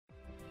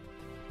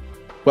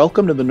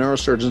Welcome to the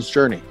Neurosurgeon's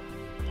Journey,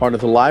 part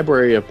of the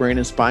Library of Brain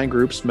and Spine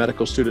Group's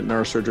Medical Student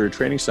Neurosurgery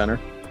Training Center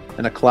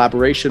and a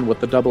collaboration with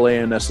the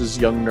AANS's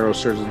Young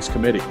Neurosurgeons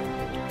Committee.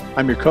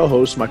 I'm your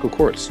co-host, Michael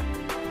Kortz.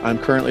 I'm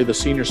currently the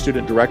Senior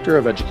Student Director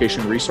of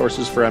Education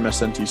Resources for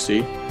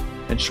MSNTC,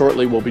 and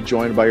shortly we'll be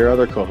joined by your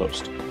other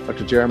co-host,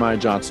 Dr. Jeremiah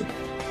Johnson.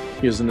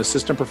 He is an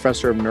Assistant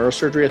Professor of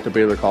Neurosurgery at the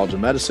Baylor College of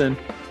Medicine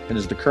and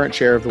is the current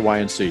chair of the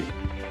YNC.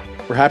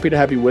 We're happy to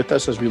have you with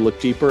us as we look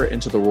deeper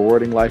into the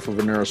rewarding life of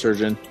a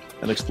neurosurgeon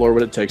and explore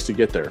what it takes to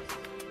get there.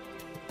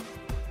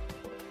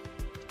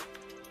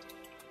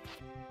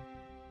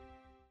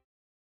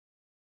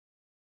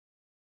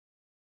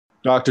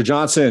 Dr.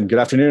 Johnson, good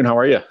afternoon. How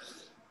are you?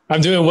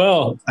 I'm doing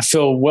well. I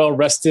feel well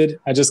rested.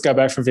 I just got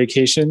back from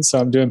vacation, so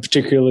I'm doing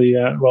particularly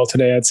well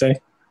today, I'd say.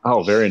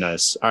 Oh, very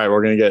nice. All right,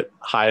 we're going to get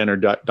high under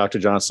Dr.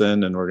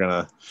 Johnson, and we're going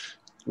to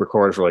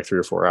record for like 3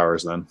 or 4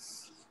 hours then.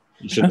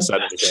 You shouldn't have said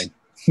anything.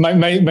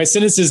 My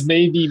sentences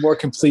may be more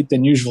complete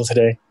than usual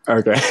today.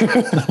 Okay.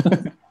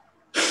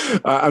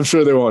 I'm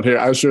sure they won't hear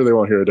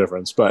a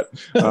difference, but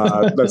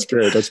that's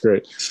great. That's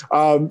great.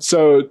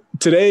 So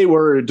today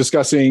we're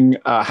discussing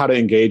how to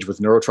engage with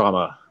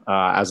neurotrauma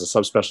as a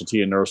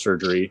subspecialty in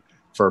neurosurgery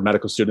for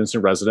medical students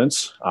and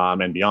residents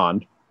and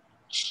beyond.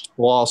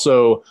 We'll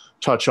also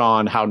touch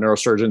on how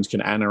neurosurgeons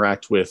can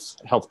interact with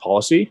health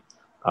policy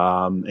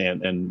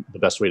and the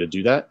best way to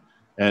do that.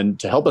 And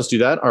to help us do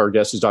that, our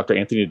guest is Dr.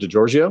 Anthony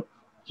DiGiorgio.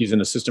 He's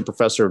an assistant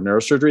professor of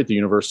neurosurgery at the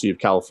University of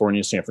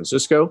California, San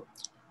Francisco,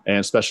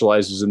 and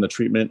specializes in the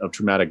treatment of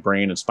traumatic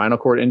brain and spinal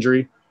cord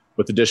injury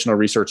with additional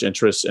research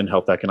interests in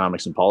health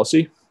economics and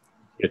policy.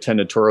 He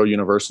attended Touro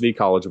University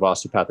College of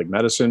Osteopathic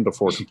Medicine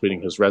before completing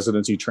his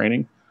residency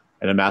training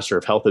and a Master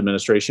of Health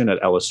Administration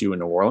at LSU in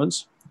New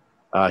Orleans.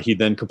 He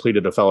then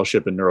completed a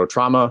fellowship in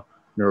neurotrauma,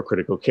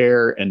 neurocritical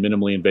care, and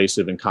minimally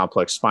invasive and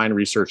complex spine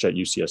research at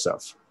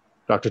UCSF.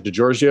 Dr.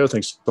 DiGiorgio,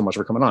 thanks so much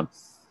for coming on.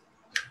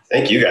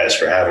 Thank you guys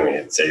for having me.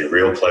 It's a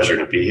real pleasure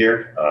to be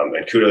here.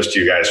 And kudos to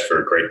you guys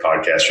for a great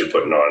podcast you're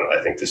putting on.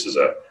 I think this is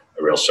a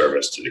real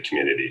service to the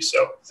community.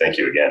 So thank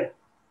you again.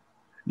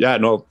 Yeah,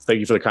 no, thank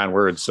you for the kind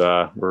words.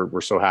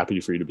 We're so happy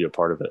for you to be a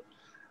part of it.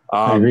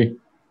 I agree.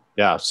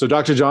 Yeah. So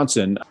Dr.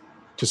 Johnson,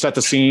 to set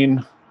the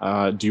scene,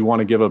 do you want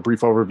to give a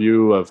brief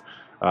overview of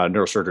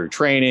neurosurgery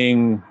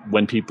training,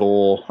 when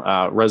people,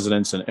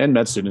 residents and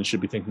med students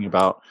should be thinking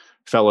about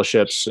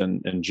fellowships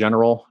in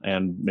general,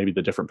 and maybe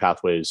the different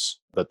pathways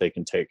that they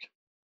can take?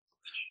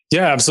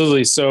 Yeah,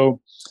 absolutely. So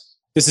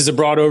this is a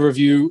broad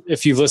overview.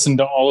 If you've listened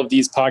to all of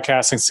these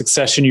podcasts in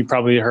succession, you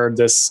probably heard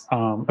this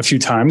a few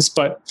times,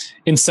 but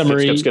in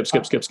summary, skip.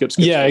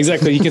 Yeah,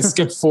 exactly. You can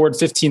skip forward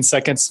 15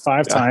 seconds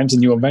 5 times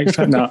and you will make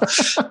no.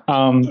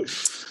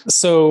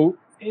 So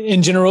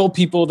in general,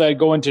 people that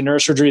go into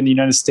neurosurgery in the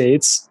United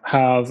States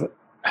have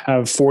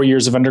 4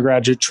 years of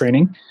undergraduate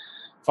training,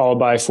 followed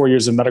by 4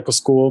 years of medical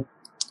school,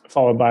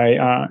 followed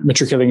by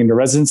matriculating into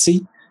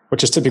residency,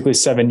 which is typically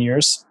 7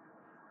 years.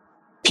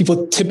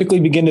 People typically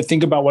begin to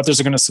think about what they're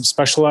going to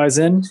subspecialize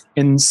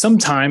in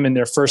sometime in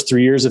their first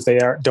 3 years if they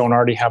don't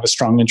already have a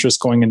strong interest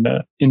going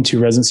into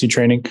residency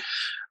training.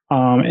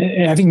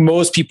 And I think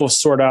most people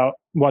sort out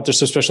what their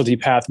subspecialty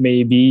path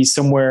may be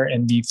somewhere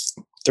in the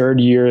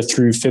 3rd year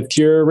through 5th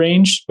year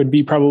range would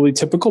be probably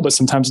typical, but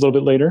sometimes a little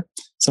bit later,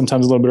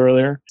 sometimes a little bit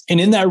earlier. And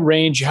in that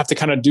range, you have to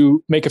kind of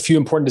make a few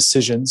important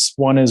decisions.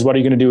 One is, what are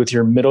you going to do with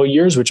your middle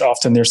years, which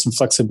often there's some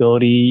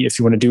flexibility if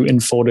you want to do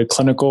enfolded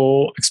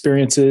clinical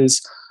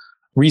experiences,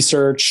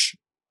 research,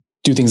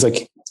 do things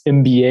like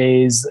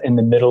MBAs in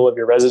the middle of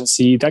your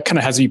residency. That kind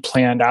of has to be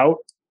planned out,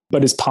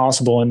 but is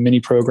possible in many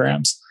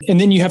programs. And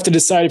then you have to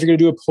decide if you're going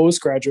to do a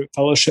postgraduate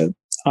fellowship,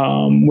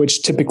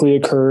 which typically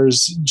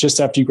occurs just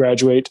after you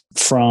graduate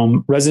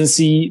from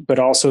residency, but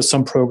also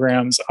some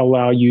programs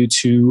allow you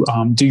to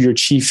do your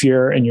chief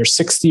year in your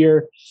 6th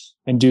year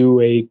and do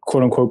a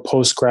quote unquote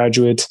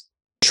postgraduate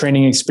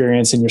training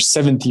experience in your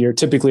 7th year,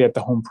 typically at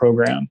the home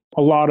program.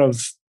 A lot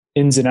of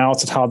ins and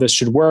outs of how this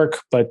should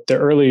work, but the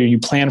earlier you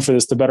plan for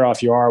this, the better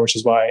off you are, which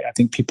is why I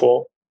think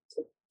people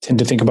tend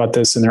to think about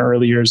this in their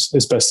early years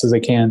as best as they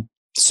can.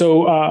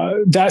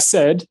 So that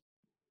said,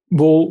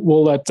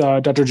 we'll let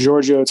Dr.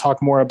 DiGiorgio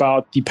talk more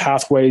about the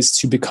pathways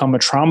to become a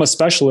trauma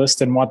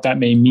specialist and what that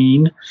may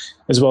mean,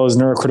 as well as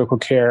neurocritical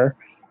care.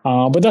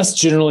 But that's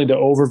generally the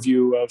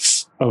overview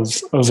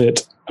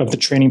of the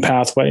training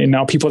pathway. And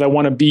now people that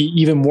want to be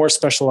even more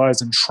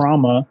specialized in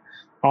trauma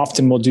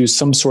often will do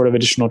some sort of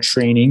additional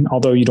training,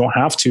 although you don't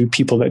have to.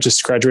 People that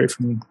just graduate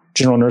from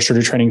general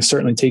neurosurgery training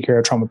certainly take care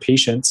of trauma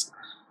patients.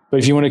 But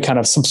if you want to kind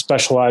of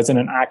subspecialize in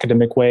an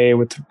academic way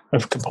with a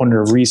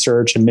component of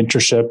research and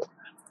mentorship,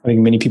 I think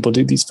many people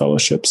do these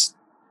fellowships.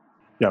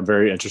 Yeah, I'm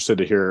very interested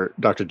to hear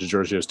Dr.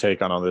 DiGiorgio's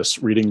take on all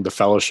this. Reading the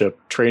fellowship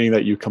training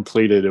that you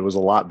completed, it was a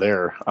lot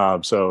there.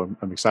 So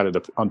I'm excited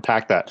to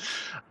unpack that.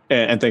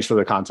 And thanks for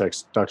the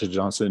context, Dr.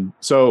 Johnson.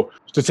 So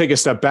to take a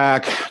step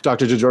back,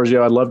 Dr.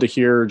 DiGiorgio, I'd love to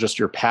hear just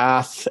your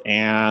path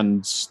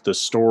and the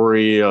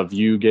story of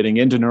you getting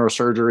into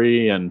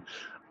neurosurgery and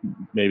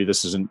maybe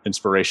this is an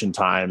inspiration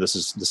time. This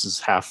is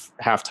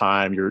half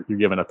time. You're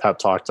giving a pep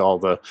talk to all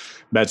the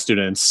med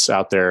students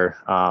out there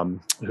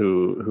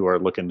who are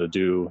looking to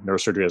do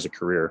neurosurgery as a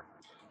career.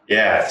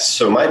 Yeah.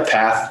 So my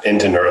path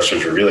into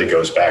neurosurgery really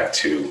goes back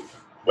to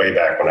way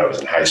back when I was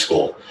in high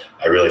school.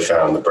 I really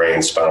found the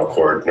brain, spinal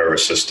cord,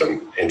 nervous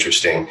system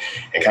interesting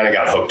and kind of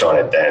got hooked on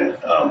it then.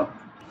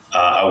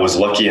 I was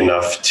lucky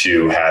enough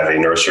to have a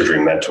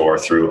neurosurgery mentor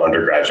through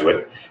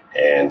undergraduate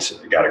and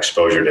got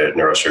exposure to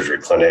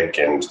neurosurgery clinic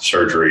and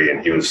surgery.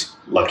 And he was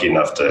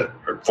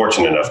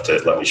fortunate enough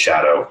to let me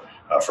shadow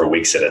for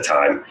weeks at a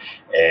time.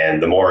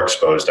 And the more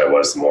exposed I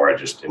was, the more I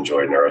just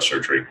enjoyed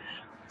neurosurgery.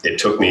 It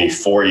took me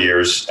 4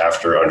 years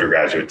after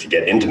undergraduate to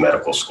get into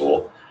medical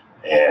school.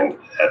 And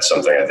that's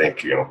something I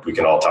think, we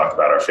can all talk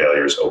about our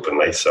failures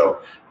openly.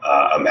 So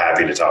I'm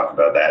happy to talk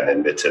about that and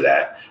admit to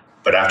that.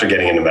 But after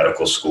getting into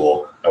medical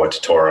school, I went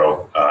to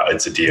Toro.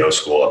 It's a DO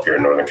school up here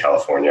in Northern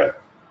California.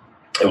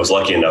 I was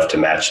lucky enough to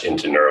match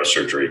into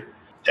neurosurgery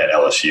at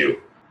LSU.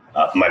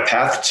 My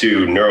path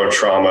to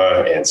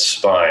neurotrauma and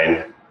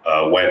spine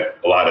went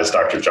a lot, as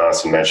Dr.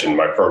 Johnson mentioned.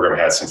 My program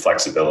had some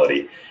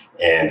flexibility,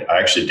 and I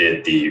actually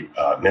did the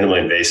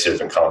minimally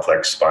invasive and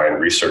complex spine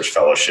research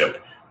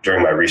fellowship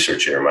during my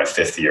research year, my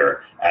 5th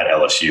year at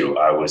LSU.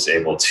 I was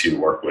able to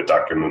work with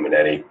Dr.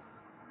 Muminetti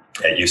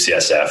at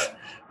UCSF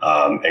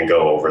and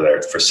go over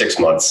there for 6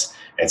 months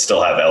and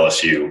still have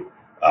LSU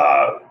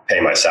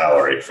pay my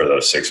salary for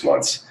those 6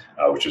 months.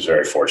 Which was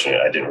very fortunate.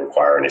 I didn't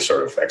require any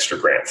sort of extra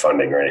grant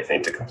funding or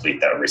anything to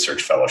complete that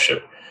research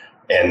fellowship.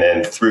 And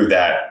then through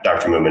that,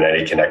 Dr.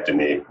 Muminetti connected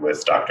me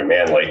with Dr.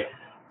 Manley,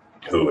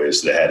 who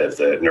is the head of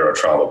the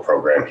neurotrauma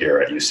program here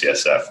at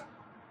UCSF.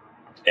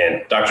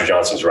 And Dr.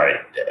 Johnson's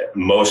right.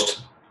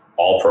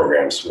 All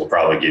programs will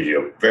probably give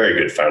you a very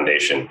good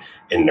foundation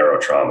in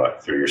neurotrauma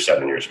through your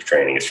 7 years of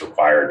training. It's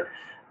required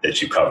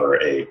that you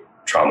cover a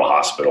trauma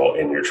hospital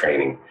in your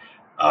training.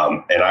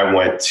 And I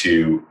went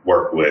to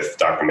work with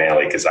Dr.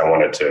 Manley because I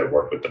wanted to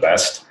work with the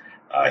best.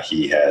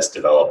 He has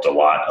developed a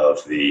lot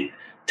of the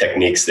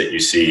techniques that you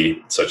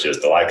see, such as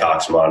the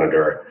Lycox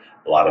monitor,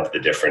 a lot of the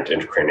different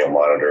intracranial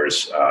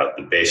monitors.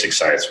 The basic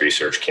science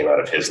research came out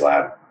of his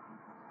lab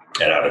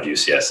and out of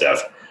UCSF.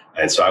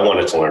 And so I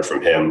wanted to learn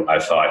from him. I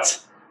thought,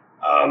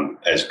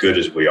 as good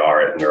as we are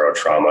at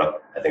neurotrauma,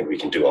 I think we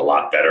can do a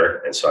lot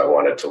better. And so I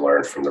wanted to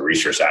learn from the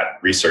research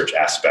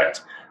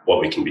aspect what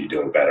we can be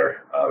doing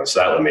better. So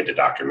that led me to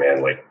Dr.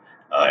 Manley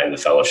and the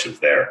fellowship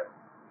there.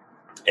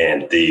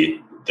 And the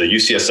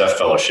UCSF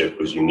fellowship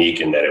was unique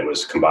in that it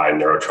was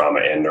combined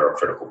neurotrauma and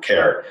neurocritical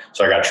care.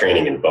 So I got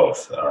training in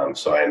both.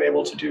 So I am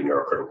able to do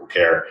neurocritical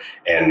care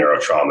and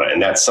neurotrauma.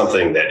 And that's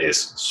something that is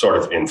sort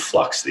of in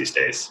flux these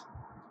days.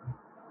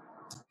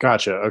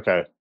 Gotcha.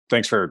 Okay.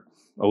 Thanks for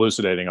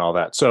elucidating all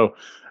that. So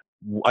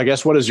I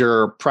guess, what does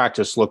your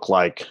practice look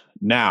like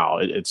now?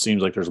 It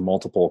seems like there's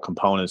multiple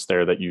components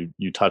there that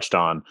you touched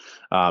on.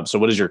 So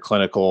what does your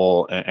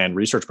clinical and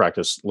research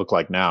practice look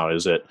like now?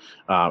 Is it,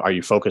 are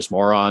you focused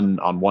more on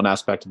one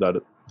aspect of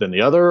that than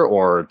the other,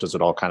 or does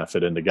it all kind of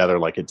fit in together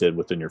like it did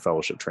within your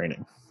fellowship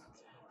training?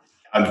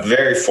 I'm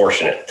very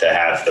fortunate to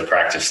have the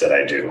practice that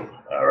I do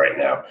right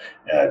now.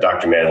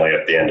 Dr. Manley,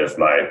 at the end of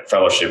my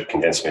fellowship,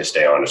 convinced me to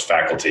stay on as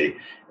faculty.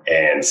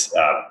 And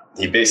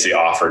he basically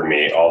offered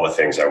me all the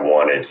things I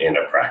wanted in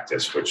a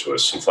practice, which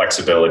was some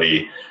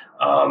flexibility,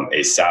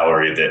 a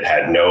salary that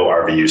had no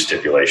RVU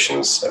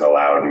stipulations, and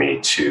allowed me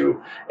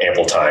to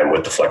ample time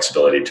with the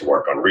flexibility to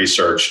work on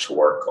research, to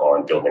work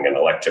on building an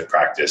elective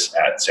practice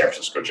at San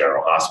Francisco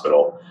General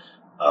Hospital.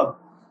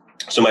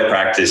 So my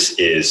practice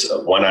is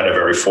 1 out of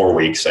every 4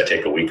 weeks. I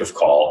take a week of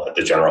call at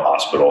the General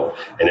Hospital.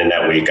 And in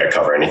that week, I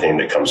cover anything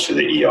that comes through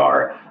the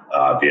ER,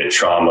 be it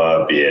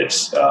trauma, be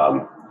it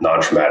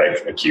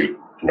non-traumatic acute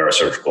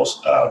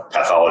neurosurgical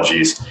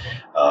pathologies.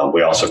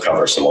 We also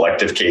cover some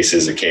elective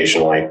cases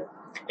occasionally.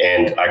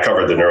 And I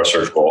cover the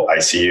neurosurgical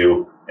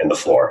ICU and the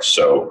floor.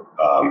 So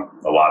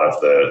a lot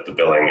of the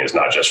billing is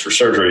not just for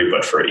surgery,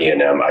 but for E&M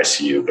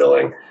ICU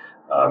billing,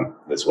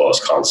 as well as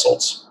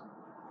consults.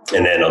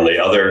 And then on the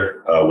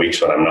other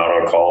weeks when I'm not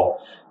on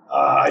call,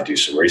 I do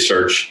some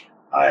research.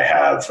 I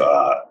have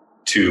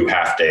 2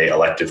 half-day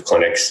elective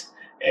clinics,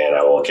 and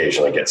I will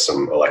occasionally get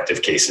some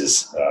elective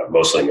cases,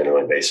 mostly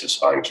minimally invasive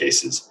spine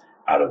cases,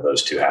 out of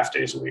those 2 half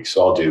days a week.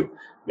 So I'll do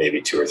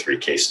maybe 2 or 3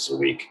 cases a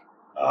week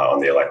on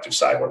the elective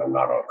side when I'm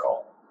not on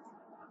call.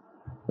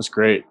 That's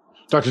great.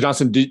 Dr.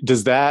 Johnson,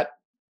 does that,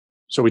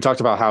 so we talked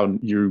about how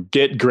you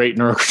get great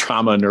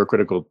neurotrauma and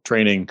neurocritical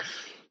training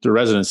through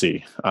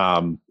residency.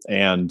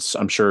 And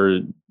I'm sure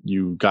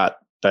you got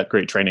that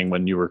great training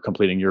when you were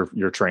completing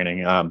your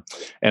training. And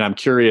I'm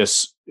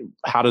curious,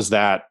 how does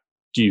that,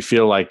 do you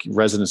feel like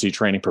residency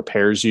training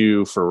prepares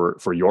you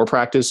for your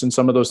practice in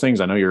some of those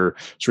things? I know you're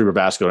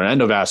cerebrovascular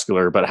and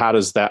endovascular, but how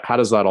does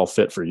that all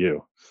fit for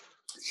you?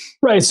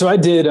 Right. So I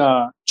did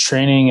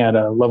training at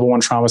a level 1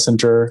 trauma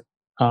center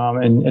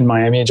in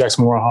Miami at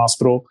Jackson Memorial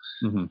Hospital.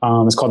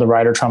 Mm-hmm. It's called the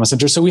Ryder Trauma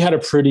Center. So we had a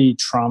pretty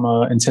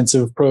trauma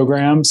intensive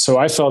program. So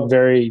I felt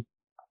very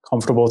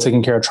comfortable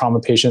taking care of trauma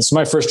patients. So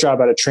my first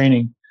job out of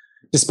training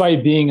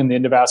despite being in the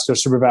endovascular,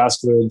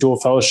 supravascular dual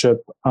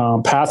fellowship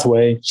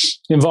pathway,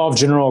 involved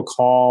general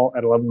call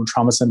at a level one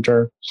trauma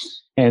center.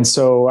 And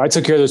so I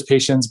took care of those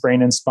patients,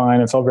 brain and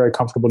spine. I felt very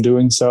comfortable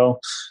doing so.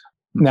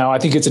 Now, I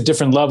think it's a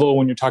different level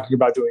when you're talking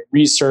about doing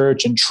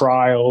research and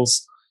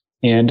trials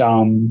and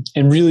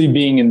really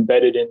being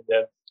embedded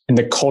in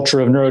the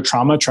culture of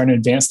neurotrauma, trying to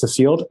advance the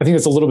field. I think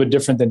it's a little bit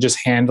different than just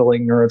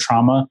handling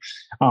neurotrauma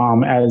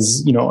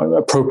as,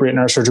 appropriate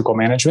neurosurgical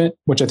management,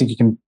 which I think you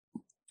can,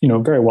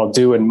 very well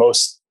do in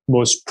most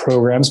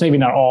programs. Maybe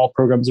not all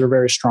programs are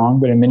very strong,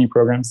 but in many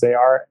programs they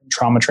are in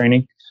trauma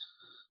training.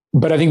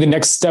 But I think the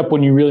next step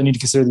when you really need to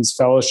consider these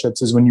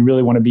fellowships is when you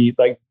really want to be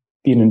an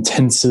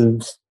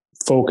intensive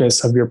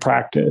focus of your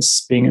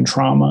practice, being in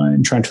trauma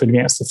and trying to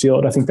advance the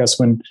field. I think that's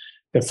when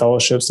the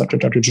fellowships that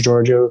Dr.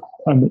 Giorgio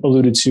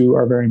alluded to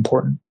are very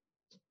important.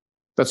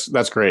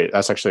 That's great.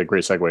 That's actually a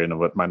great segue into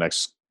what my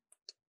next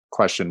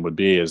question would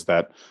be, is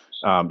that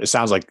it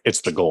sounds like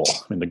it's the goal.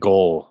 I mean, the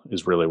goal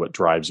is really what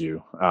drives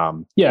you. I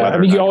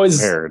think you always,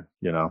 prepared,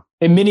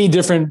 in many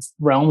different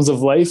realms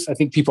of life, I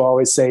think people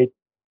always say,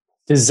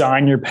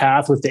 design your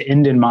path with the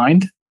end in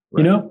mind,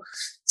 right.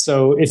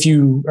 So if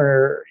you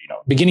are,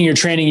 beginning your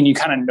training and you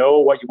kind of know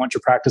what you want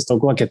your practice to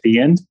look like at the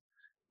end,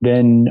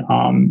 then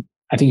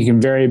I think you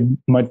can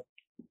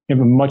have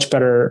a much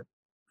better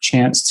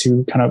chance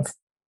to kind of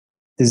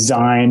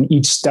design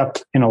each step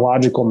in a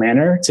logical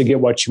manner to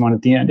get what you want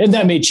at the end. And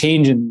that may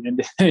change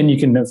and you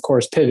can, of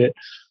course, pivot.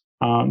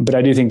 But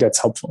I do think that's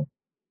helpful.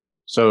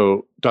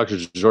 So Dr.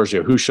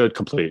 Giorgio, who should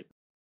complete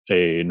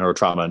a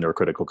neurotrauma and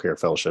neurocritical care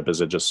fellowship? Is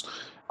it just,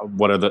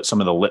 what are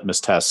some of the litmus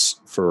tests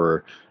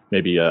for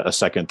maybe a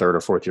second, third,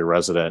 or fourth year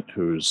resident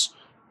who's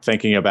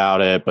thinking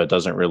about it, but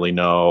doesn't really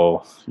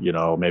know,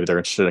 maybe they're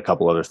interested in a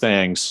couple other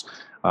things,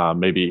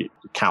 maybe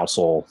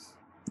counsel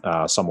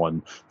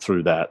someone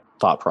through that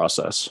thought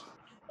process?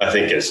 I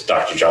think, as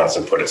Dr.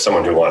 Johnson put it,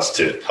 someone who wants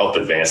to help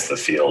advance the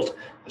field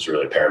is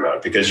really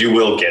paramount, because you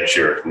will get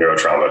your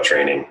neurotrauma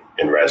training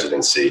in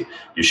residency.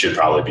 You should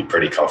probably be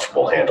pretty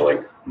comfortable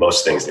handling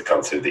most things that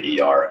come through the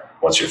ER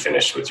once you're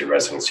finished with your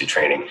residency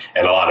training.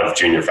 And a lot of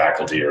junior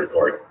faculty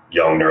or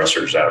young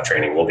neurosurgeons out of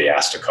training will be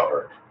asked to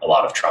cover a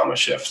lot of trauma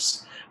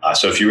shifts.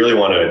 So if you really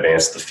want to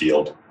advance the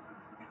field,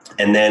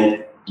 and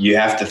then you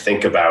have to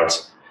think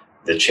about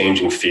the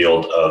changing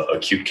field of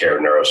acute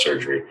care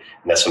neurosurgery.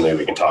 And that's something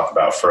we can talk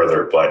about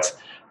further, but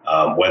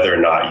whether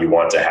or not you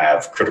want to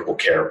have critical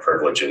care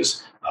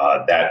privileges,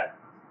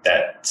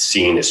 that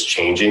scene is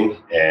changing,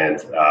 and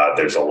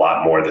there's a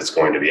lot more that's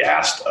going to be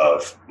asked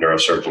of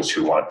neurosurgeons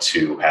who want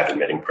to have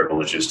admitting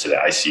privileges to the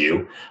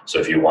ICU. So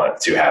if you want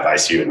to have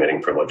ICU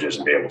admitting privileges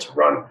and be able to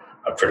run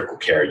a critical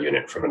care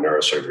unit from a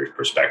neurosurgery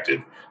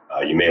perspective,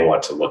 you may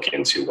want to look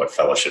into what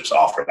fellowships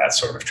offer that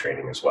sort of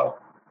training as well.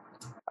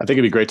 I think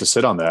it'd be great to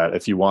sit on that.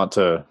 If you want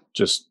to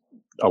just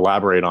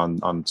elaborate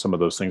on some of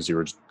those things you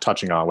were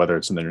touching on, whether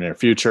it's in the near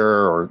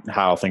future or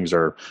how things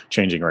are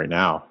changing right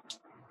now.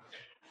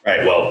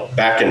 Right. Well,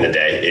 back in the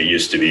day, it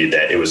used to be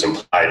that it was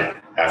implied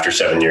after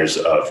 7 years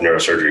of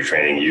neurosurgery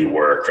training, you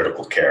were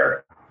critical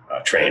care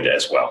trained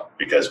as well,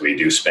 because we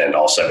do spend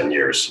all 7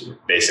 years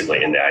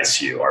basically in the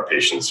ICU. Our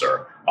patients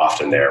are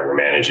often there. We're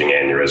managing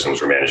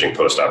aneurysms, we're managing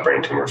post-op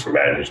brain tumors, we're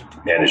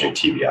managing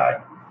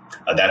TBI.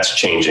 That's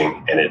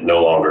changing, and it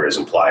no longer is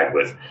implied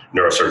with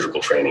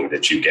neurosurgical training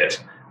that you get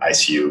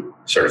ICU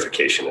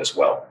certification as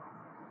well.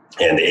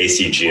 And the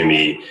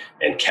ACGME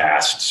and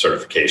CAST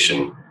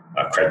certification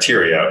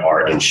criteria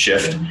are in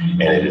shift,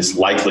 and it is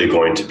likely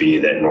going to be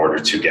that in order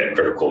to get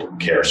critical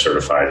care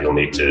certified, you'll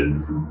need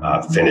to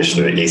finish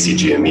the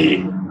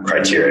ACGME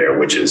criteria,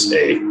 which is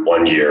a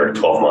 1 year,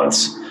 12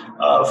 months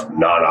of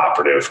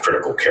non-operative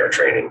critical care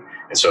training.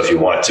 And so if you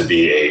want to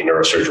be a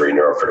neurosurgery,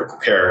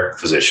 neurocritical care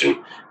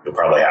physician, you'll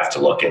probably have to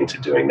look into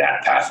doing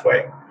that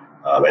pathway.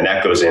 And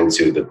that goes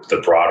into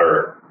the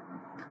broader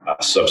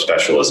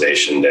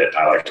subspecialization that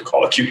I like to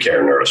call acute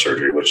care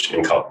neurosurgery, which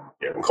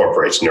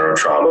incorporates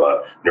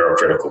neurotrauma,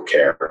 neurocritical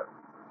care,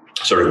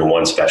 sort of in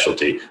one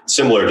specialty,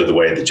 similar to the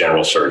way the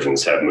general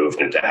surgeons have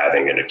moved into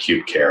having an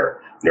acute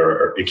care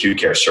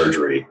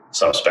surgery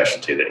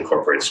subspecialty that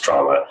incorporates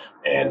trauma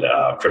and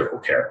critical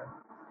care.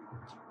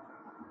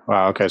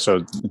 Wow. Okay. So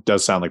it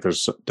does sound like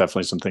there's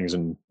definitely some things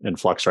in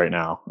flux right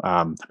now.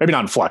 Maybe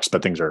not in flux,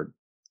 but things are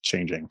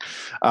changing.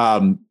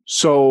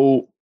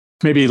 So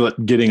maybe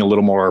getting a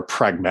little more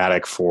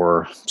pragmatic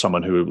for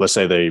someone who, let's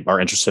say, they are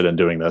interested in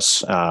doing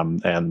this,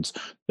 and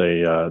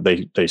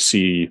they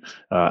see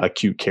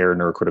acute care,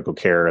 neurocritical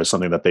care as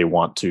something that they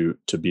want to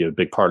be a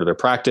big part of their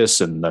practice,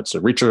 and that's a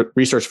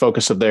research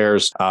focus of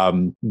theirs.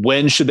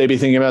 When should they be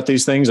thinking about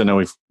these things? I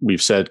know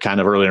we've said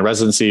kind of early in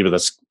residency, but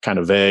that's kind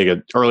of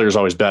vague. Earlier is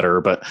always better.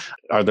 But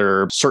are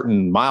there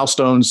certain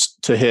milestones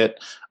to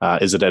hit?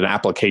 Is it an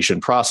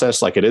application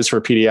process like it is for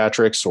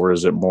pediatrics, or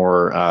is it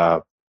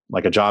more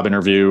like a job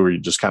interview where you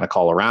just kind of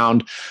call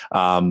around?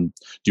 Do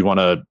you want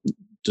to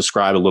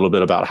describe a little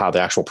bit about how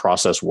the actual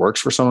process works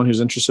for someone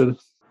who's interested?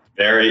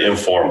 Very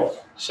informal.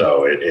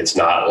 So it's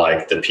not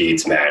like the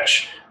peds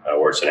match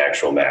where it's an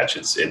actual match.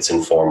 It's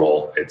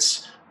informal.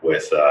 It's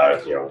with,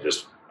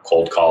 just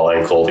cold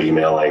calling, cold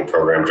emailing,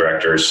 program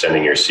directors,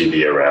 sending your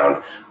CV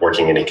around,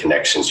 working any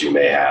connections you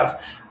may have,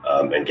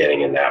 and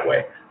getting in that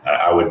way.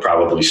 I would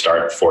probably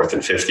start 4th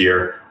and 5th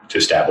year to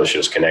establish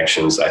those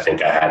connections. I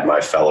think I had my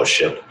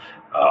fellowship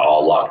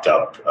all locked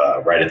up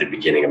right at the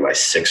beginning of my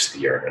 6th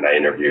year, and I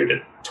interviewed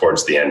it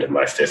towards the end of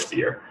my 5th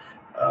year.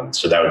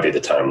 So that would be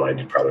the timeline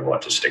you'd probably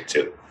want to stick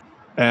to.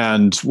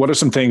 And what are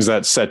some things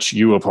that set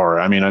you apart?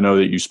 I mean, I know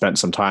that you spent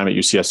some time at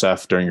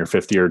UCSF during your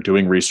 5th year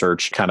doing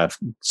research, kind of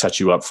set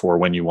you up for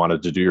when you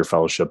wanted to do your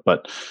fellowship.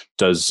 But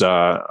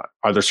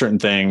are there certain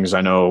things?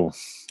 I know,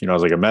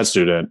 as like a med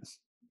student,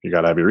 you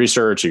got to have your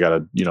research, you got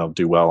to,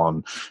 do well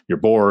on your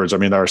boards. I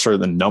mean, there are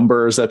certain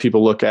numbers that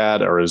people look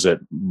at, or is it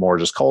more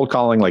just cold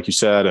calling, like you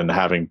said, and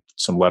having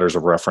some letters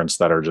of reference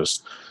that are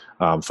just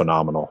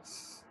phenomenal?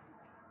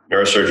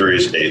 Neurosurgery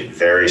is a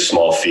very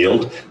small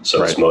field,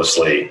 so It's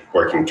mostly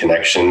working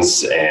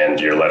connections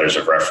and your letters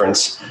of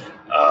reference.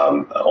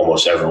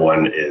 Almost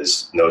everyone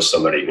knows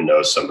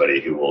somebody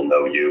who will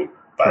know you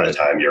by the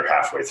time you're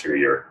halfway through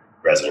your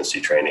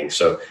residency training.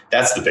 So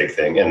that's the big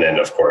thing. And then,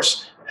 of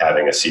course,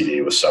 having a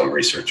CV with some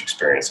research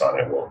experience on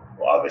it will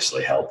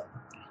obviously help.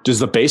 Does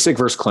the basic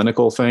versus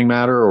clinical thing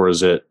matter, or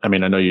is it? I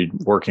mean, I know you're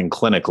working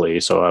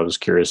clinically, so I was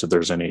curious if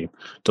there's any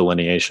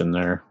delineation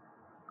there.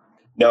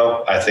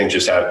 No, I think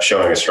just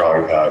showing a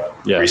strong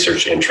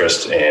research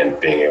interest and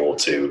being able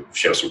to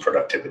show some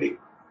productivity.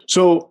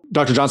 So,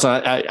 Dr. Johnson,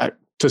 I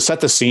to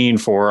set the scene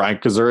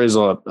because there is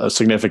a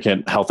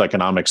significant health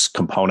economics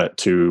component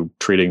to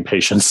treating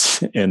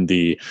patients in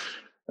the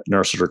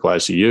neurosurgical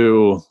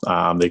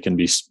ICU. They can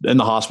be in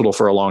the hospital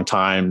for a long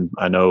time.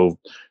 I know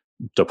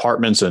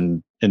departments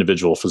and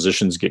individual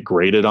physicians get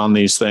graded on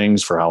these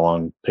things for how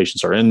long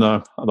patients are in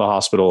the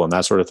hospital and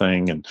that sort of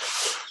thing. And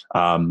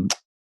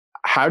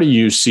how do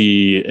you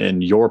see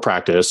in your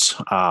practice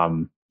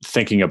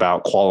thinking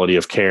about quality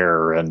of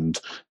care and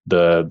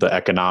the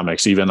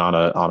economics, even on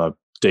a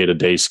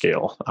day-to-day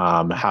scale?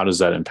 How does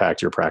that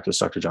impact your practice,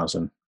 Dr.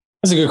 Johnson?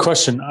 That's a good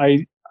question.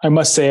 I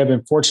must say I've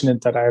been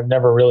fortunate that I've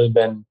never really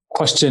been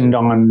questioned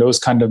on those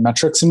kind of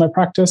metrics in my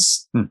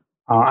practice.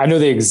 I know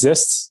they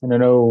exist, and I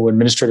know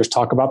administrators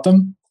talk about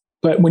them.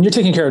 But when you're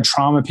taking care of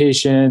trauma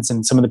patients,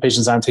 and some of the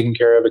patients I'm taking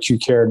care of,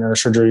 acute care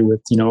neurosurgery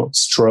with,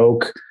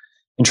 stroke,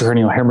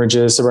 intracranial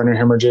hemorrhages, subretinal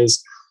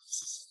hemorrhages,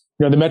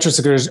 the metrics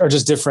are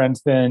just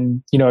different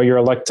than, your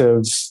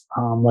elective,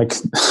 like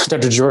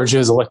Dr.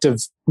 Georgia's elective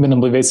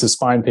minimally invasive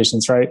spine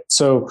patients, right?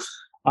 So,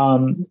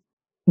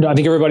 I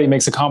think everybody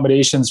makes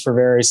accommodations for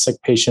very sick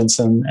patients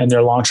and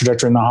their long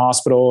trajectory in the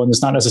hospital. And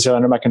it's not necessarily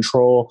under my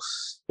control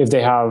if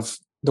they have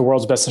the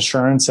world's best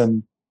insurance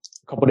and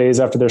a couple of days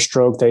after their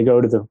stroke, they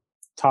go to the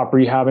top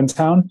rehab in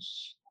town.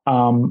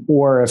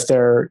 Or if they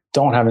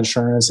don't have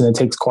insurance and it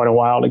takes quite a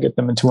while to get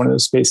them into one of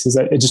those spaces.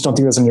 I just don't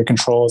think that's in your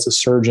control as a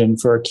surgeon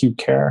for acute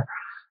care.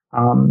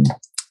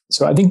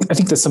 So I think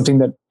that's something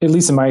that, at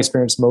least in my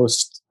experience,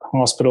 most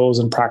hospitals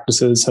and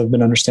practices have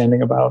been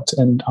understanding about.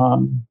 And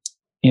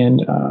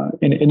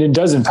it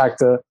does impact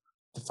the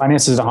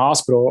finances of the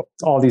hospital,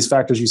 all these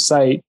factors you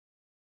cite,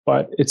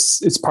 but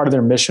it's part of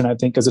their mission, I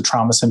think, as a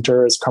trauma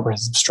center, as a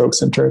comprehensive stroke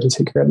center, to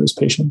take care of those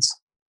patients.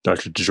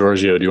 Dr.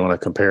 DiGiorgio, do you want to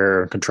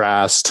compare,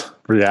 contrast,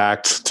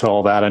 react to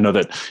all that? I know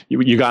that you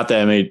got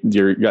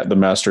you got the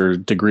master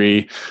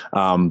degree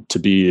to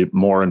be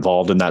more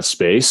involved in that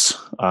space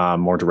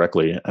more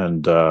directly.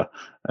 And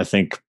I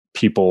think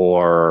people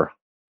are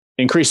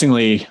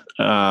increasingly,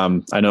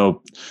 I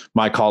know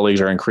my colleagues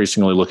are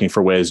increasingly looking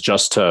for ways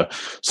just to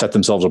set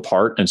themselves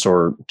apart. And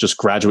so just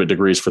graduate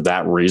degrees for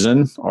that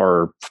reason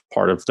are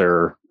part of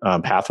their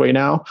pathway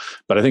now.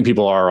 But I think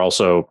people are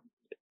also,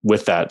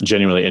 with that,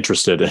 genuinely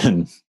interested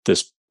in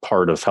this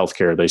part of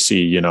healthcare. They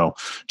see,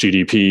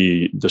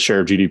 GDP, the share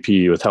of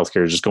GDP with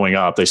healthcare is just going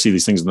up. They see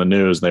these things in the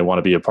news and they want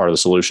to be a part of the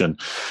solution.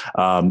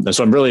 And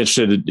so I'm really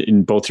interested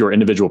in both your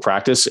individual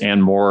practice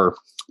and more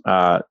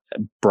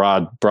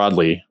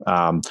broadly,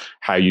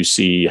 how you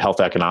see health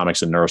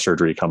economics and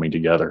neurosurgery coming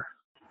together.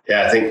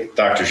 Yeah, I think,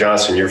 Dr.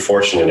 Johnson, you're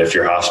fortunate if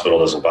your hospital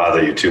doesn't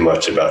bother you too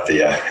much about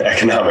the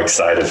economic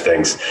side of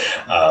things.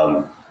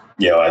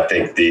 I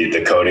think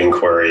the coding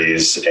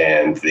queries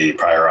and the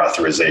prior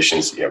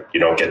authorizations, you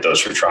don't get those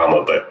for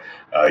trauma, but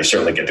you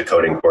certainly get the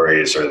coding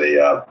queries or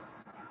the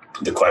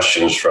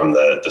questions from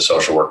the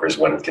social workers,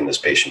 when can this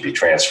patient be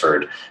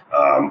transferred,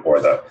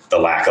 or the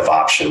lack of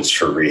options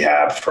for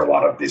rehab for a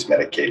lot of these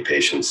Medicaid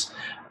patients.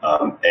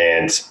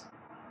 And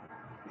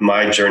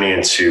my journey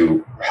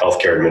into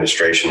healthcare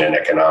administration and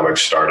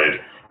economics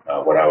started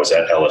when I was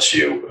at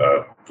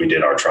LSU. We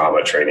did our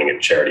trauma training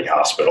at Charity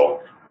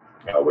Hospital,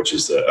 which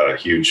is a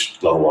huge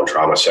level 1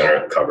 trauma center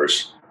that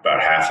covers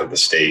about half of the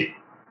state.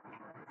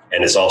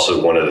 And it's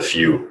also one of the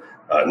few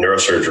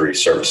neurosurgery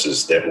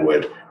services that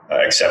would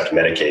accept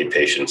Medicaid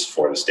patients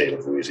for the state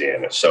of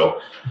Louisiana.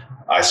 So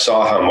I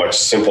saw how much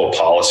simple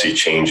policy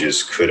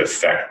changes could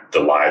affect the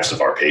lives of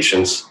our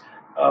patients.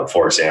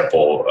 For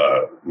example,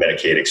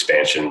 Medicaid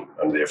expansion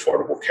under the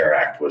Affordable Care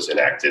Act was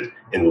enacted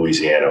in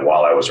Louisiana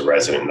while I was a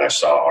resident, and I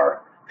saw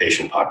our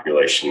patient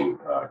population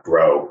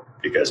grow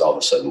because all of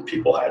a sudden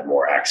people had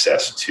more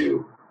access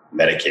to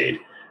Medicaid.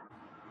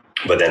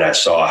 But then I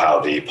saw how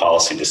the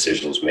policy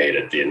decisions made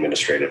at the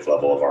administrative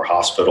level of our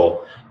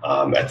hospital,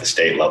 at the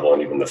state level,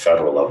 and even the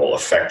federal level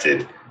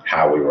affected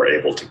how we were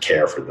able to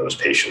care for those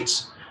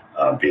patients,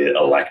 be it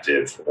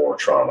elective or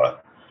trauma.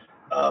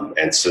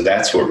 And so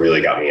that's what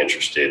really got me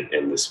interested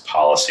in this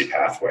policy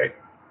pathway.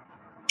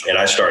 And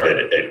I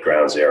started at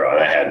ground zero,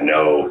 and I had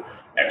no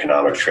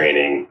economic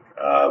training,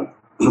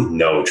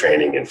 no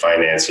training in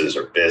finances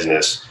or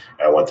business.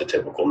 I went the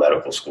typical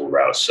medical school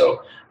route.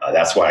 So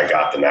that's why I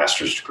got the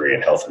master's degree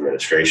in health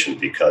administration,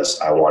 because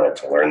I wanted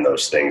to learn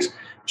those things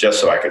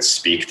just so I could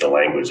speak the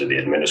language of the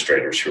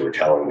administrators who were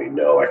telling me,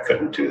 no, I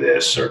couldn't do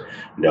this, or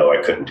no,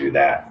 I couldn't do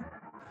that.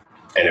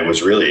 And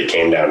it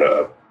came down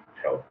to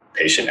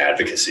patient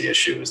advocacy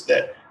issues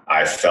that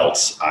I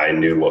felt I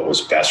knew what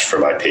was best for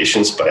my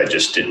patients, but I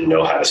just didn't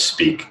know how to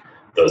speak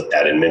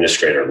that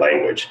administrator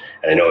language.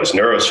 And I know as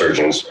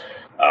neurosurgeons,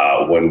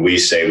 when we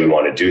say we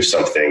want to do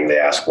something, they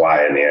ask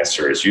why, and the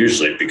answer is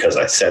usually because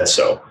I said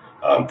so.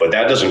 But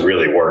that doesn't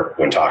really work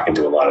when talking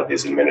to a lot of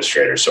these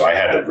administrators. So I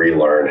had to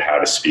relearn how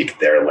to speak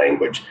their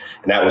language.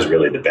 And that was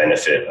really the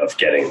benefit of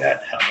getting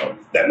that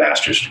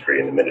master's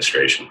degree in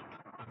administration.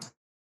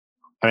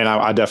 I mean,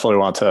 I definitely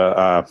want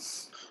to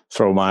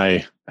throw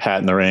my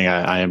hat in the ring.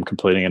 I am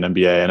completing an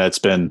MBA, and it's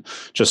been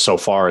just so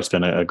far, it's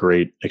been a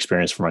great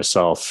experience for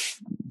myself.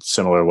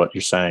 Similar to what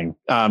you're saying,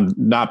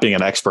 not being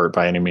an expert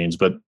by any means,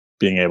 but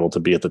being able to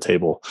be at the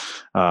table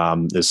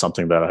is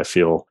something that I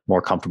feel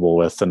more comfortable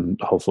with, and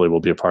hopefully will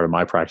be a part of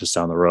my practice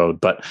down the road.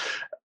 But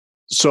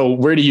so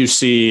where do you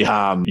see,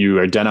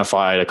 you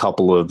identified a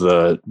couple of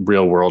the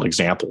real world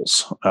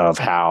examples of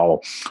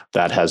how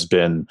that has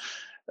been,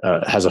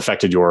 has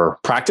affected your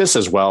practice,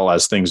 as well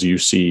as things you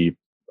see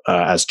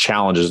as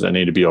challenges that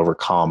need to be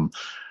overcome.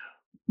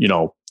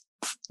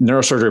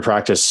 Neurosurgery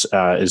practice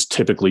is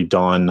typically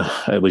done,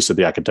 at least at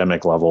the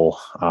academic level,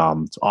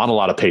 on a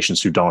lot of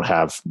patients who don't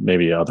have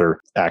maybe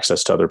other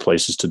access to other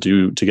places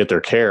to get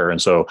their care.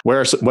 And so what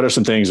are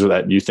some things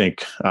that you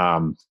think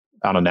on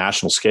a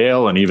national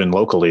scale and even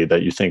locally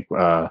that you think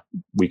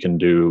we can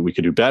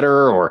do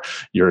better, or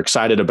you're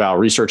excited about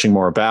researching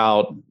more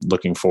about,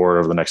 looking forward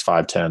over the next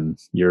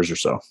 5-10 years or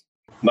so?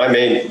 My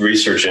main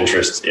research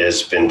interest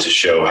has been to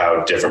show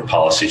how different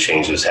policy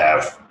changes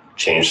have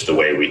changed the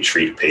way we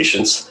treat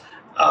patients.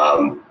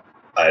 I'm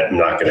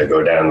not going to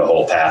go down the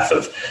whole path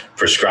of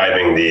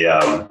prescribing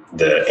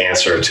the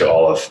answer to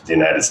all of the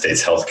United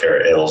States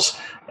healthcare ills.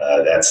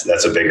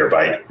 That's a bigger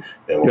bite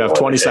than you have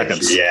 20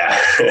 seconds. Yeah.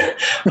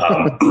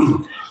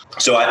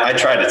 So I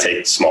try to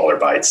take smaller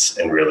bites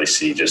and really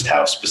see just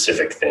how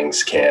specific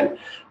things can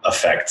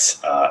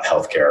affect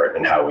healthcare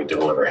and how we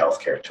deliver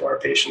healthcare to our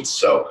patients.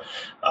 So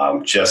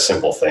just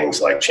simple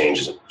things like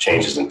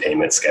changes in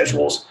payment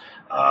schedules,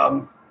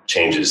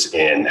 changes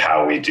in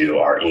how we do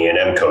our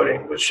E&M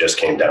coding, which just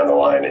came down the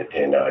line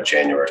in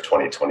January of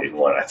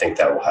 2021. I think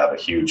that will have a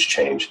huge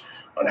change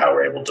on how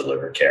we're able to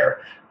deliver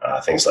care.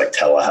 Things like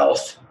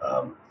telehealth.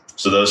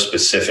 So those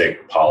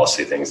specific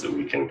policy things that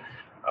we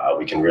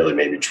can really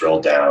maybe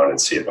drill down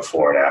and see a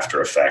before and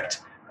after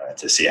effect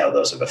to see how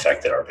those have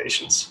affected our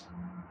patients.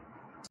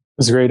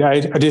 That's great. I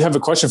did have a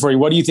question for you.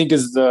 What do you think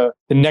is the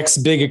next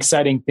big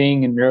exciting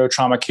thing in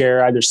neurotrauma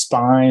care, either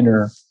spine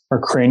or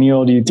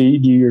cranial?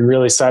 You're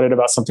really excited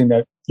about something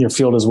that your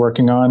field is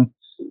working on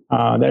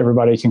that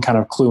everybody can kind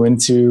of clue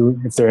into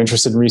if they're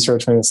interested in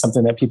research? Maybe it's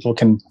something that people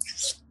can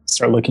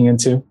start looking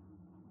into.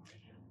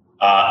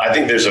 I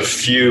think there's a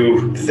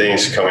few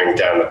things coming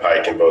down the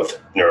pike in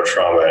both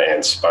neurotrauma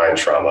and spine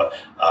trauma.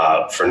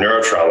 For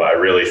neurotrauma, I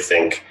really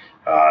think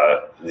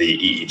the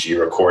EEG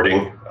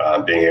recording,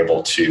 being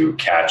able to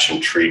catch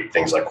and treat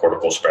things like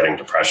cortical spreading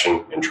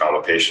depression in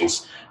trauma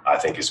patients, I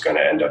think is going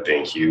to end up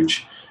being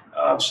huge.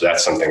 So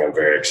that's something I'm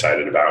very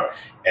excited about.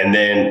 And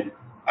then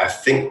I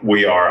think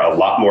we are a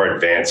lot more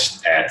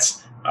advanced at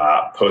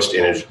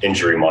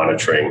post-injury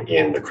monitoring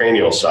in the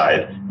cranial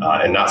side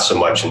and not so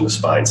much in the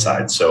spine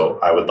side. So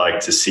I would like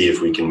to see if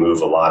we can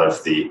move a lot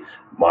of the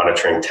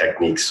monitoring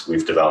techniques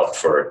we've developed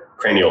for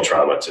cranial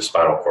trauma to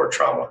spinal cord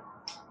trauma.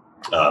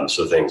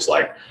 So things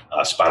like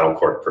spinal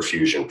cord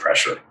perfusion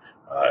pressure,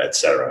 et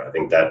cetera. I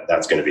think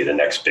that's going to be the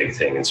next big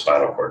thing in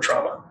spinal cord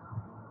trauma.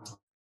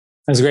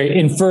 That's great.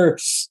 And for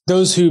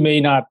those who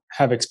may not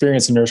have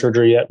experience in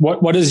neurosurgery yet,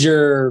 what does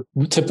your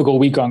typical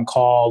week on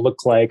call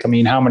look like? I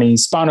mean, how many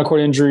spinal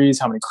cord injuries,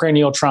 how many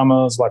cranial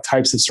traumas, what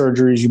types of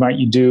surgeries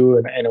you do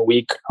in a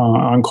week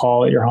on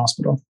call at your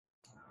hospital?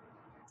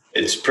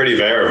 It's pretty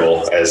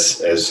variable,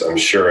 as I'm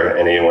sure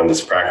anyone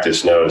that's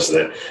practiced knows,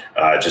 that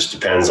it just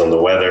depends on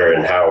the weather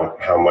and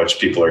how much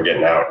people are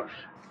getting out.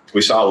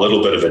 We saw a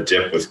little bit of a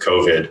dip with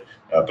COVID,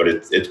 but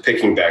it's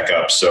picking back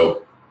up.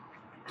 So,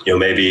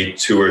 maybe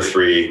 2 or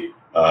 3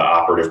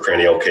 operative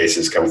cranial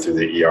cases come through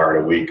the ER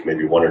in a week,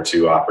 maybe 1 or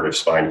 2 operative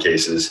spine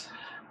cases.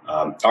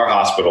 Our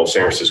hospital,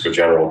 San Francisco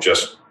General,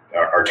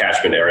 our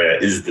catchment area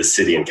is the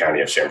city and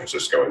county of San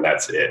Francisco, and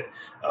that's it.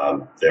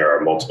 There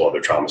are multiple other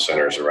trauma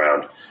centers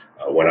around.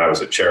 When I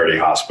was at Charity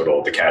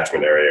Hospital, the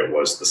catchment area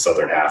was the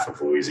southern half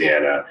of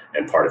Louisiana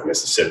and part of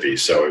Mississippi.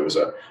 So it was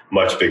a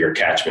much bigger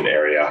catchment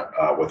area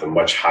with a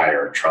much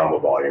higher trauma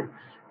volume.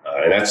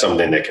 And that's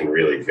something that can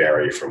really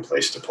vary from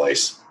place to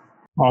place.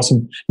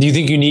 Awesome. Do you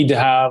think you need to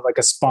have like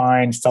a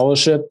spine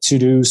fellowship to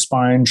do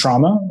spine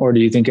trauma? Or do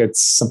you think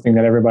it's something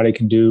that everybody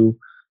can do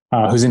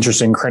who's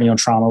interested in cranial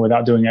trauma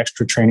without doing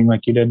extra training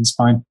like you did in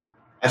spine?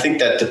 I think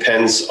that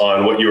depends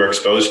on what you were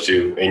exposed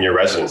to in your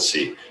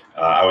residency.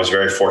 I was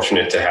very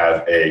fortunate to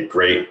have a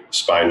great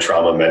spine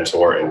trauma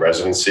mentor in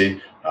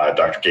residency,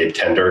 Dr. Gabe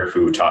Tender,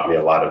 who taught me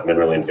a lot of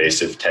minimally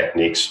invasive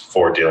techniques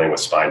for dealing with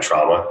spine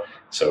trauma.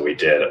 So we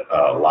did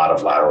a lot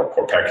of lateral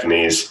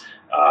corpectomies.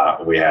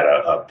 We had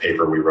a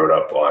paper we wrote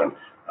up on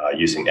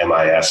using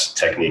MIS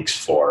techniques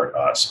for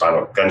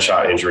spinal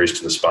gunshot injuries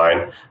to the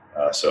spine,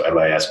 so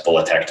MIS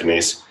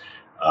bulletectomies.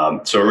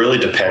 So it really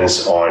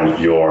depends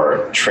on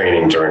your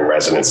training during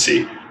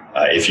residency.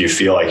 If you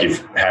feel like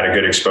you've had a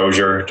good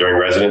exposure during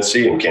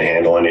residency and can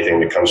handle anything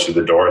that comes through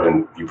the door,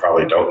 then you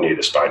probably don't need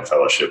a spine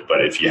fellowship.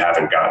 But if you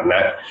haven't gotten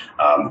that,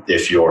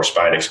 if your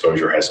spine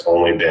exposure has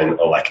only been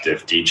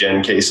elective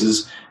degen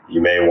cases,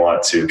 you may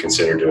want to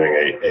consider doing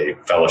a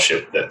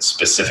fellowship that's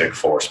specific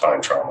for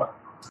spine trauma.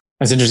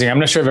 That's interesting. I'm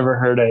not sure I've ever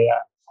heard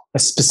a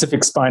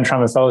specific spine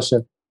trauma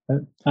fellowship.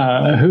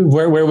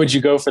 Where would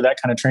you go for that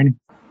kind of training?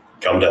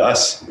 Come to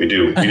us. We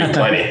do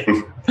plenty.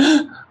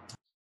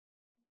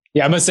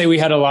 Yeah, I must say we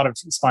had a lot of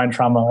spine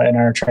trauma in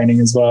our training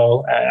as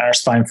well. Our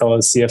spine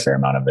fellows see a fair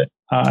amount of it.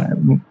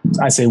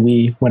 I say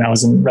we when I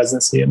was in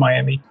residency at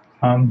Miami.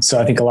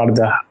 So I think a lot of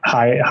the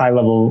high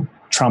level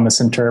trauma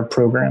center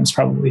programs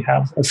probably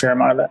have a fair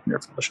amount of that in their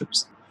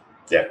fellowships.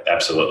 Yeah,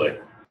 absolutely.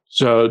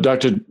 So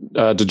Dr.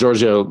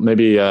 DiGiorgio,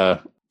 maybe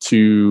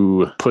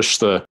to push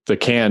the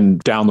can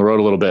down the road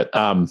a little bit,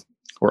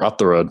 or up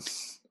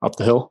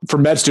the hill, for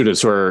med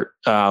students who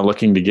are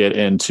looking to get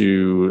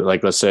into,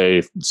 like, let's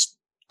say,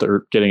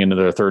 they're getting into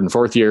their third and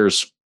fourth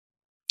years,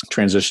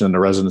 transition into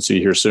residency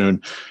here soon.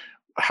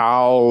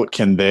 How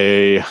can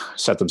they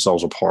set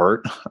themselves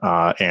apart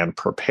and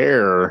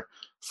prepare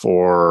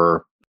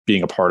for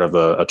being a part of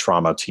a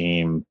trauma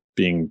team,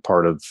 being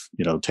part of,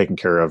 taking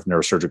care of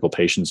neurosurgical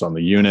patients on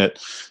the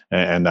unit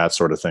and that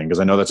sort of thing? Because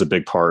I know that's a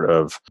big part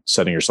of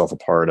setting yourself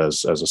apart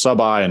as a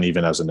sub-I and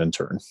even as an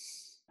intern.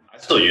 I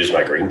still use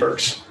my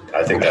Greenbergs.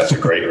 I think that's a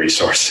great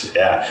resource.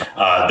 Yeah.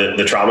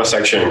 The trauma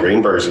section in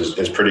Greenbergs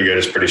is pretty good.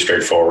 It's pretty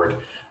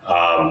straightforward.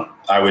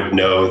 I would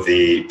know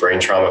the Brain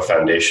Trauma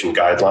Foundation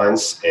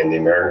guidelines and the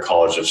American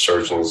College of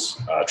Surgeons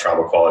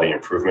Trauma Quality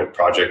Improvement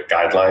Project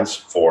guidelines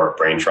for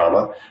brain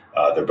trauma.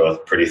 They're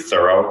both pretty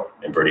thorough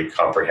and pretty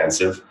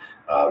comprehensive.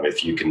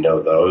 If you can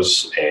know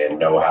those and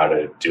know how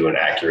to do an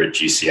accurate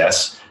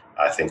GCS,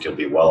 I think you'll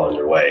be well on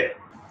your way.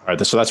 All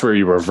right, so that's where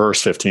you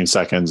reverse 15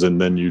 seconds and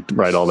then you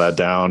write all that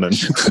down, and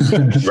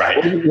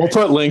right. We'll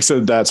put links to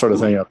that sort of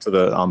thing up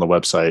on the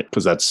website,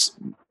 because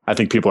I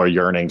think people are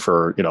yearning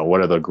for,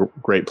 what are the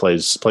great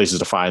places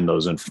to find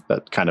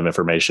that kind of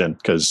information,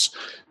 because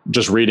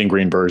just reading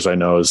Greenberg's, I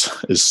know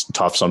is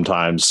tough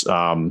sometimes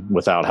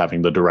without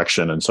having the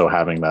direction. And so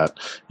having that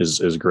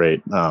is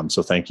great.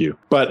 So thank you.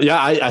 But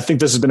yeah, I think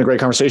this has been a great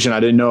conversation. I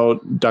didn't know,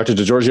 Dr.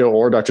 DiGiorgio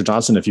or Dr.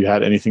 Johnson, if you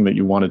had anything that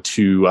you wanted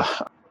to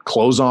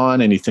close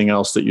on, anything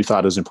else that you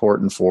thought is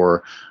important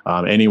for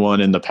anyone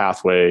in the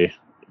pathway,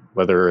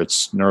 whether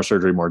it's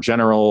neurosurgery more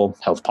general,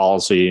 health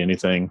policy,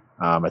 anything.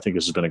 I think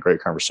this has been a great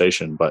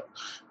conversation, but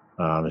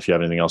if you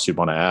have anything else you'd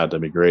want to add,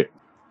 that'd be great.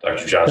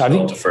 Dr. Johnson,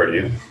 I'll defer to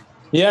you.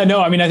 Yeah,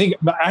 no, I think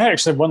I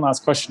actually have one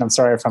last question. I'm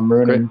sorry if I'm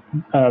ruining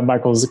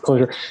Michael's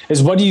closure.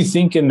 Is what do you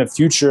think in the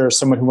future,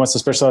 someone who wants to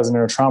specialize in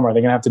neurotrauma, are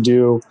they going to have to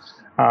do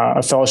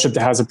a fellowship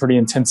that has a pretty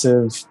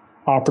intensive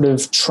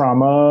operative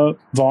trauma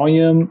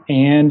volume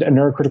and a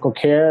neurocritical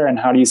care? And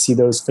how do you see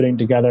those fitting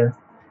together?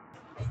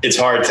 It's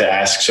hard to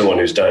ask someone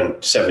who's done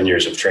 7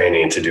 years of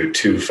training to do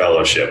 2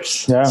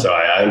 fellowships. Yeah. So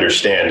I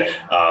understand,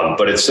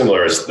 but it's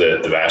similar as the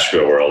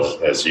vascular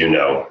world, as you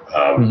know.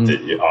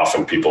 That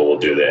often people will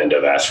do the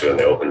endovascular and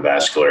the open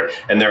vascular,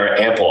 and there are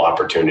ample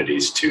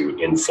opportunities to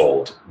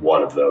enfold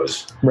one of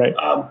those. Right.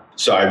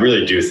 So I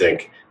really do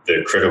think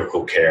the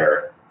critical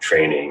care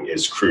training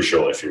is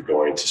crucial if you're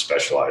going to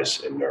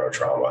specialize in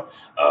neurotrauma.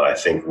 I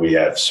think we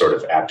have sort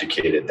of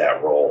abdicated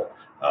that role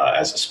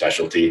as a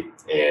specialty.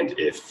 And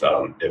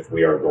if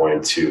we are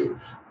going to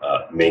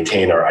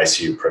maintain our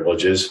ICU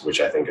privileges,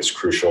 which I think is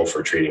crucial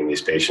for treating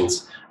these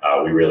patients,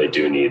 we really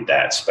do need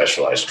that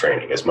specialized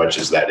training. As much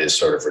as that is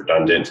sort of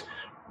redundant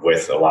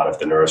with a lot of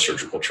the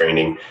neurosurgical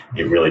training,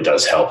 it really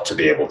does help to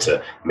be able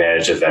to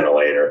manage a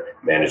ventilator,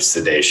 manage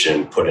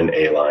sedation, put an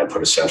A line,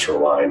 put a central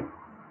line.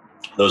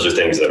 Those are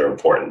things that are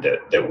important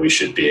that we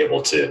should be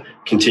able to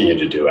continue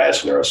to do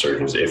as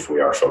neurosurgeons if we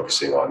are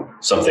focusing on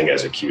something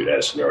as acute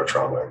as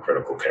neurotrauma and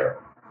critical care.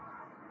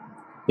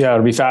 Yeah,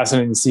 it'll be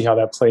fascinating to see how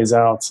that plays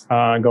out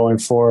going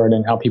forward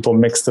and how people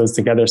mix those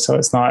together. So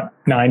it's not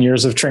 9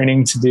 years of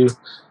training to do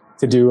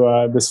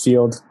this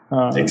field.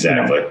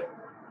 Exactly.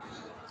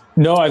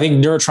 No, I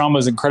think neurotrauma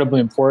is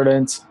incredibly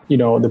important.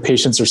 The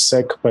patients are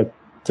sick, but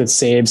the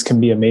saves can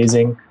be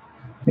amazing.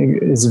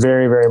 it's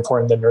very, very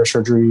important that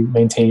neurosurgery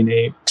maintain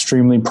a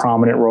extremely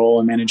prominent role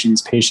in managing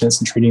these patients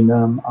and treating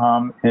them.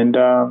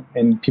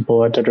 And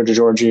people at Dr.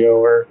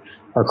 DiGiorgio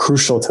are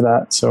crucial to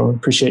that. So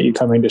appreciate you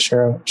coming to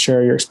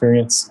share your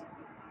experience.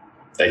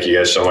 Thank you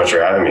guys so much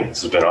for having me.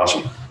 This has been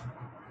awesome.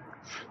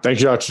 Thank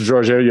you, Dr.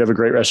 DiGiorgio. You have a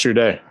great rest of your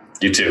day.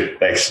 You too.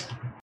 Thanks.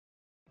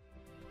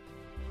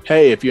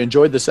 Hey, if you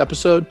enjoyed this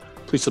episode,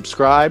 please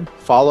subscribe,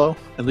 follow,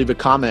 and leave a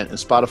comment in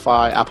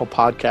Spotify, Apple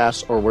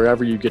Podcasts, or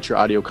wherever you get your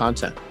audio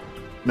content.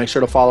 Make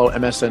sure to follow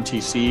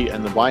MSNTC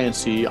and the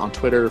YNC on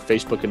Twitter,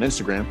 Facebook, and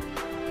Instagram.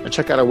 And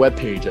check out our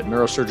webpage at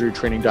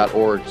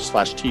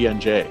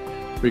neurosurgerytraining.org/TNJ,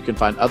 where you can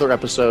find other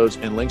episodes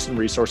and links and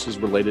resources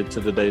related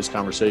to today's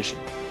conversation.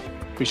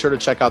 Be sure to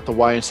check out the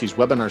YNC's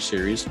webinar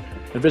series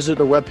and visit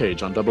their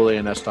webpage on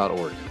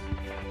AANS.org.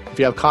 If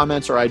you have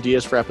comments or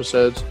ideas for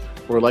episodes,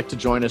 or would like to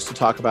join us to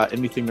talk about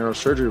anything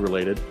neurosurgery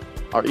related,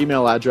 our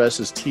email address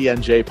is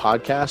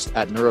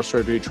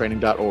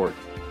tnjpodcast@neurosurgerytraining.org.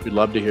 We'd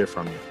love to hear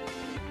from you.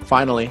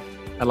 Finally,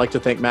 I'd like to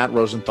thank Matt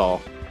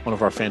Rosenthal, one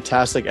of our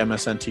fantastic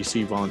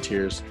MSNTC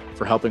volunteers,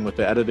 for helping with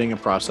the editing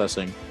and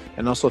processing,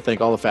 and also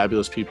thank all the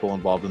fabulous people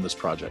involved in this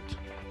project.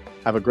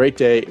 Have a great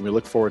day, and we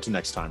look forward to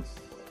next time.